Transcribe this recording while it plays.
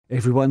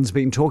Everyone's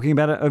been talking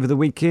about it over the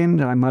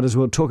weekend. I might as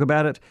well talk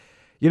about it.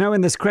 You know, in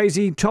this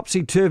crazy,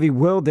 topsy-turvy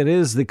world that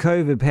is the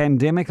COVID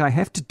pandemic, I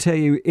have to tell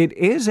you, it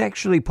is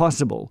actually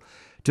possible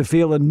to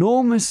feel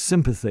enormous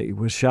sympathy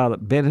with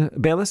Charlotte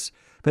Bellis,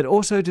 but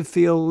also to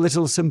feel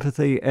little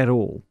sympathy at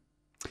all.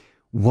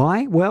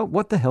 Why? Well,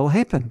 what the hell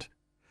happened?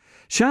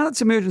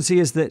 Charlotte's emergency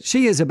is that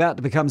she is about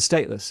to become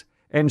stateless,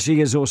 and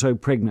she is also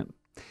pregnant.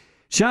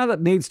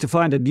 Charlotte needs to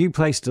find a new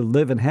place to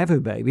live and have her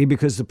baby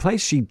because the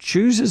place she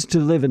chooses to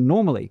live in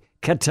normally,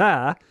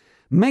 Qatar,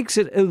 makes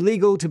it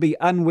illegal to be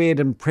unwed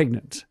and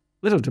pregnant.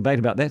 Little debate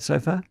about that so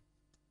far.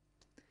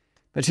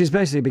 But she's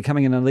basically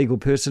becoming an illegal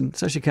person,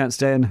 so she can't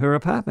stay in her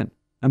apartment.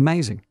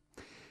 Amazing.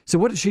 So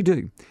what did she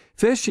do?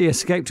 First, she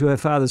escaped to her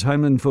father's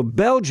homeland for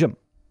Belgium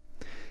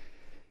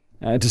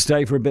to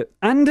stay for a bit.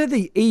 Under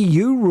the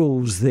EU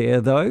rules there,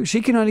 though,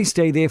 she can only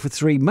stay there for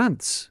 3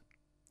 months.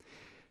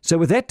 So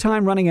with that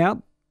time running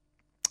out,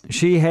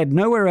 she had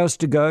nowhere else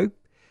to go.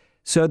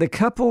 So the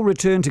couple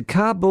returned to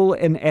Kabul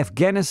in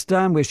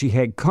Afghanistan, where she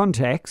had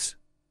contacts,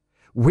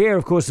 where,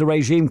 of course, the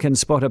regime can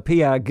spot a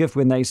PR gift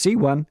when they see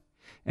one.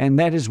 And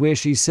that is where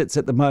she sits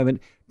at the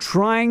moment,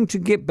 trying to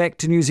get back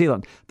to New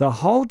Zealand. The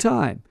whole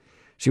time,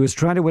 she was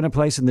trying to win a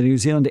place in the New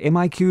Zealand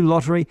MIQ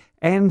lottery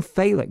and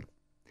failing.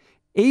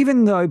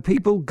 Even though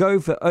people go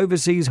for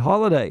overseas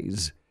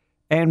holidays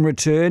and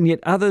return, yet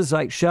others,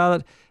 like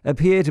Charlotte,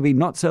 appear to be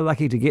not so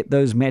lucky to get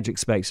those magic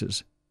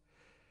spaces.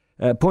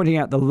 Pointing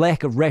out the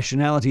lack of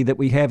rationality that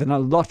we have in a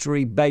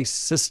lottery-based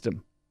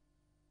system.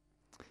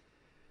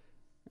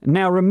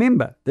 Now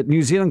remember that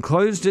New Zealand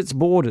closed its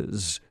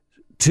borders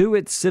to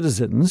its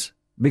citizens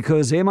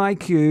because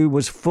MIQ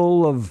was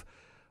full of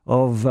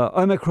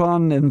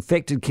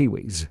Omicron-infected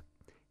Kiwis.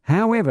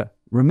 However,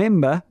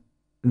 remember,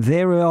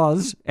 there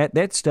was, at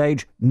that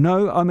stage,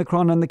 no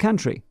Omicron in the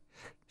country.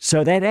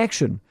 So that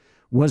action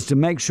was to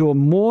make sure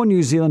more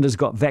New Zealanders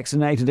got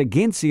vaccinated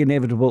against the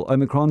inevitable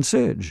Omicron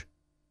surge.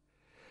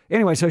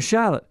 Anyway, so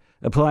Charlotte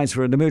applies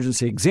for an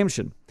emergency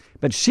exemption,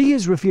 but she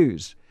is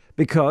refused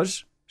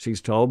because,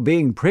 she's told,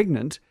 being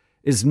pregnant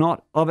is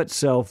not of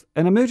itself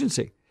an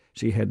emergency.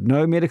 She had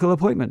no medical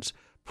appointments.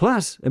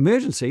 Plus,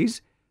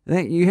 emergencies,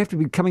 you have to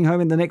be coming home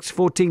in the next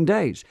 14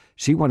 days.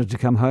 She wanted to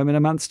come home in a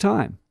month's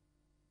time.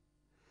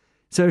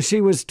 So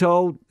she was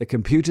told, the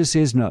computer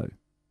says no.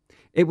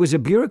 It was a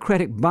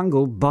bureaucratic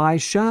bungle by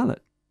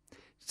Charlotte.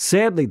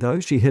 Sadly, though,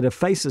 she hit a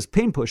faceless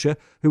pen pusher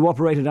who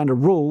operated under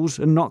rules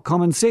and not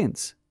common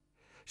sense.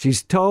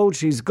 She's told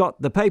she's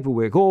got the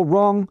paperwork all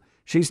wrong.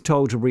 She's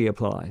told to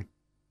reapply.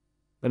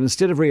 But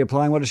instead of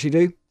reapplying, what does she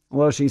do?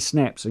 Well, she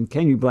snaps, and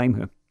can you blame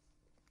her?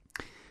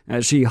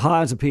 She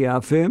hires a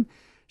PR firm,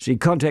 she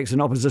contacts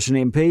an opposition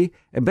MP,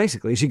 and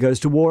basically she goes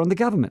to war on the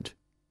government.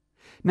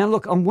 Now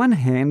look, on one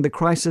hand, the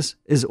crisis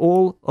is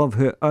all of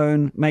her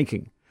own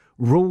making.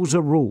 Rules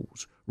are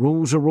rules.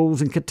 Rules are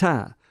rules in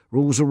Qatar.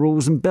 Rules are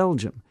rules in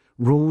Belgium.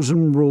 Rules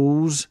and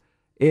rules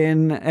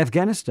in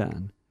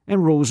Afghanistan.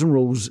 And rules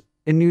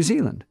in New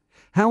Zealand.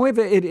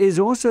 However, it is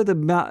also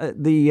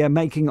the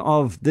making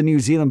of the New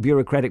Zealand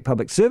bureaucratic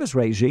public service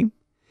regime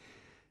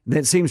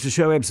that seems to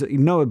show absolutely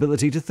no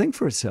ability to think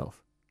for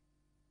itself.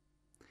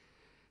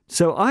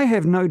 So I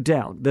have no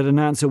doubt that an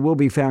answer will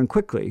be found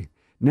quickly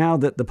now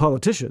that the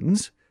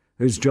politicians,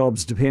 whose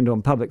jobs depend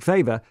on public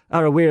favour,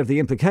 are aware of the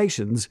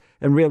implications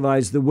and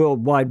realise the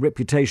worldwide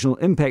reputational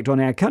impact on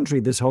our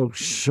country this whole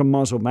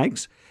schmozzle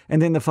makes,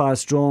 and then the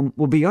firestorm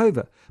will be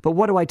over. But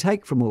what do I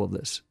take from all of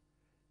this?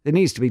 There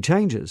needs to be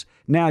changes.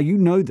 Now, you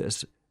know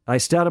this. I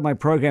started my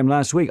program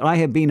last week. I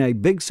have been a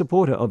big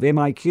supporter of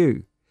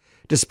MIQ.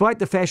 Despite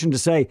the fashion to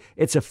say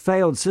it's a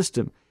failed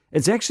system,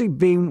 it's actually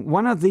been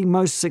one of the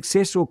most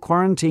successful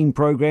quarantine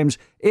programs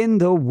in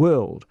the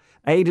world,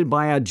 aided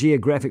by our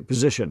geographic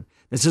position.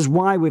 This is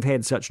why we've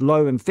had such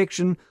low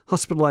infection,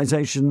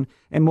 hospitalisation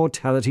and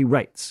mortality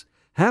rates.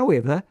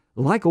 However,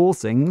 like all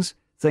things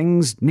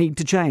need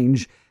to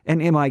change, and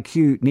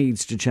MIQ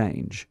needs to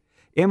change.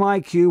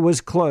 MIQ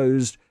was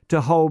closed to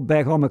hold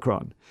back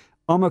Omicron.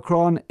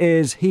 Omicron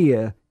is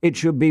here. It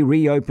should be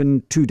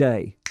reopened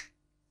today.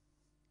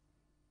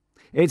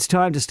 It's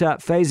time to start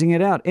phasing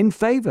it out in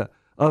favour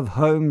of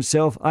home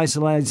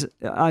self-isolation.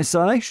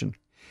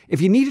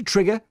 If you need a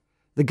trigger,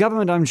 the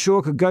government, I'm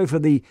sure, could go for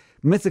the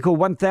mythical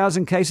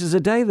 1,000 cases a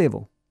day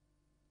level.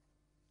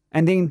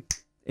 And then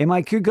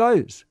MIQ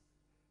goes.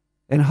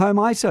 And home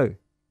ISO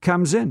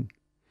comes in.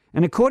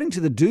 And according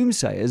to the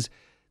doomsayers,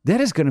 that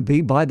is going to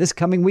be by this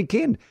coming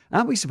weekend.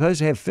 Aren't we supposed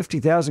to have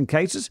 50,000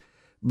 cases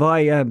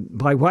by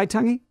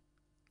Waitangi?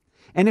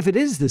 And if it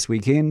is this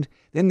weekend,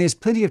 then there's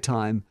plenty of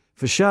time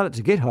for Charlotte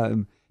to get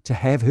home to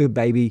have her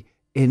baby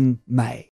in May.